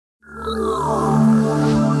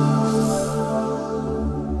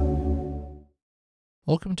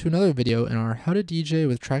Welcome to another video in our How to DJ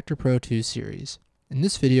with Traktor Pro 2 series. In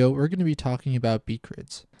this video, we're going to be talking about beat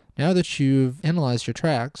grids. Now that you've analyzed your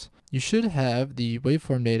tracks, you should have the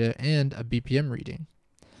waveform data and a BPM reading.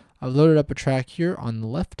 I've loaded up a track here on the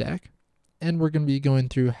left deck, and we're going to be going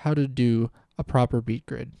through how to do a proper beat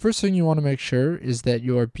grid. First thing you want to make sure is that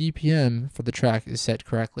your BPM for the track is set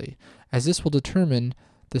correctly, as this will determine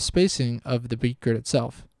the spacing of the beat grid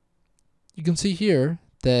itself. You can see here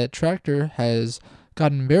that Traktor has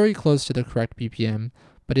gotten very close to the correct BPM,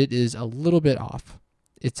 but it is a little bit off.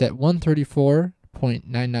 It's at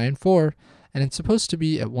 134.994, and it's supposed to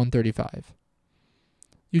be at 135.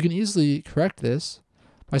 You can easily correct this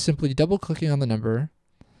by simply double-clicking on the number,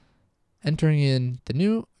 entering in the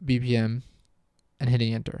new BPM, and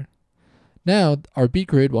hitting enter. Now, our beat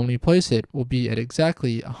grid, when we place it, will be at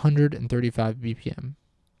exactly 135 BPM.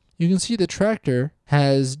 You can see the Traktor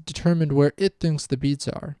has determined where it thinks the beats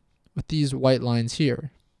are, with these white lines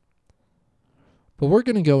here. But we're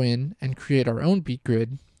going to go in and create our own beat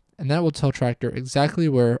grid, and that will tell Traktor exactly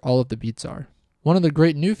where all of the beats are. One of the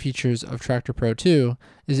great new features of Traktor Pro 2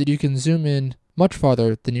 is that you can zoom in much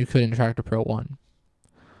farther than you could in Traktor Pro 1.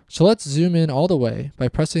 So let's zoom in all the way by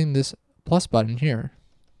pressing this plus button here.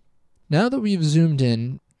 Now that we've zoomed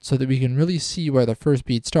in so that we can really see where the first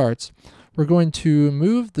beat starts, we're going to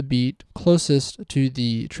move the beat closest to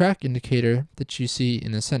the track indicator that you see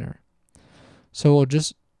in the center. So we'll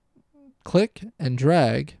just click and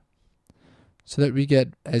drag so that we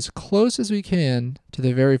get as close as we can to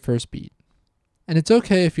the very first beat. And it's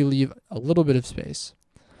okay if you leave a little bit of space,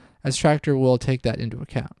 as Traktor will take that into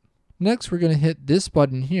account. Next, we're going to hit this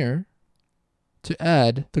button here to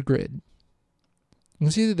add the grid. You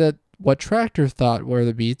can see that what Traktor thought were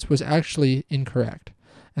the beats was actually incorrect,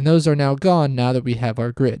 and those are now gone now that we have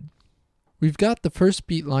our grid. We've got the first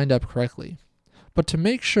beat lined up correctly, but to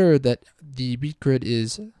make sure that the beat grid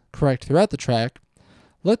is correct throughout the track,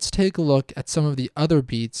 let's take a look at some of the other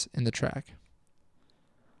beats in the track.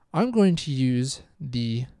 I'm going to use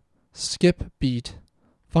the skip beat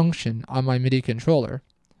function on my MIDI controller,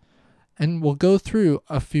 and we'll go through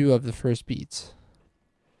a few of the first beats.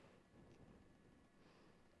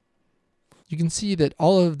 You can see that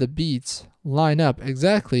all of the beats line up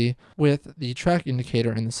exactly with the track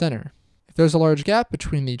indicator in the center. If there's a large gap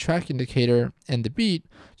between the track indicator and the beat,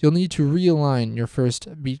 you'll need to realign your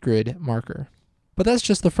first beat grid marker. But that's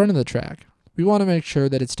just the front of the track. We want to make sure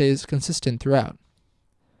that it stays consistent throughout.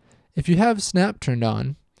 If you have snap turned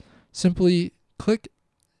on, simply click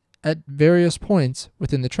at various points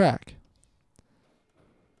within the track.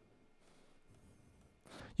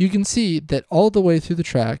 You can see that all the way through the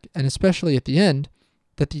track, and especially at the end,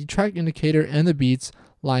 that the track indicator and the beats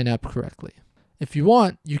line up correctly. If you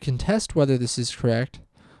want, you can test whether this is correct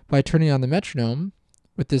by turning on the metronome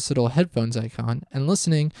with this little headphones icon and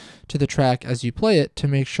listening to the track as you play it to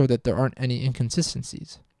make sure that there aren't any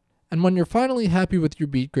inconsistencies. And when you're finally happy with your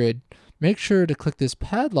beat grid, make sure to click this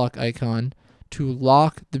padlock icon to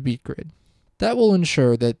lock the beat grid. That will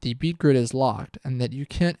ensure that the beat grid is locked and that you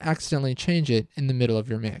can't accidentally change it in the middle of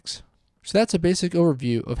your mix. So that's a basic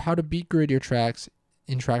overview of how to beat grid your tracks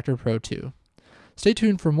in Traktor Pro 2. Stay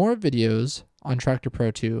tuned for more videos on Traktor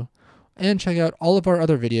Pro 2, and check out all of our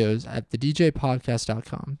other videos at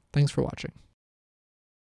thedjpodcast.com. Thanks for watching.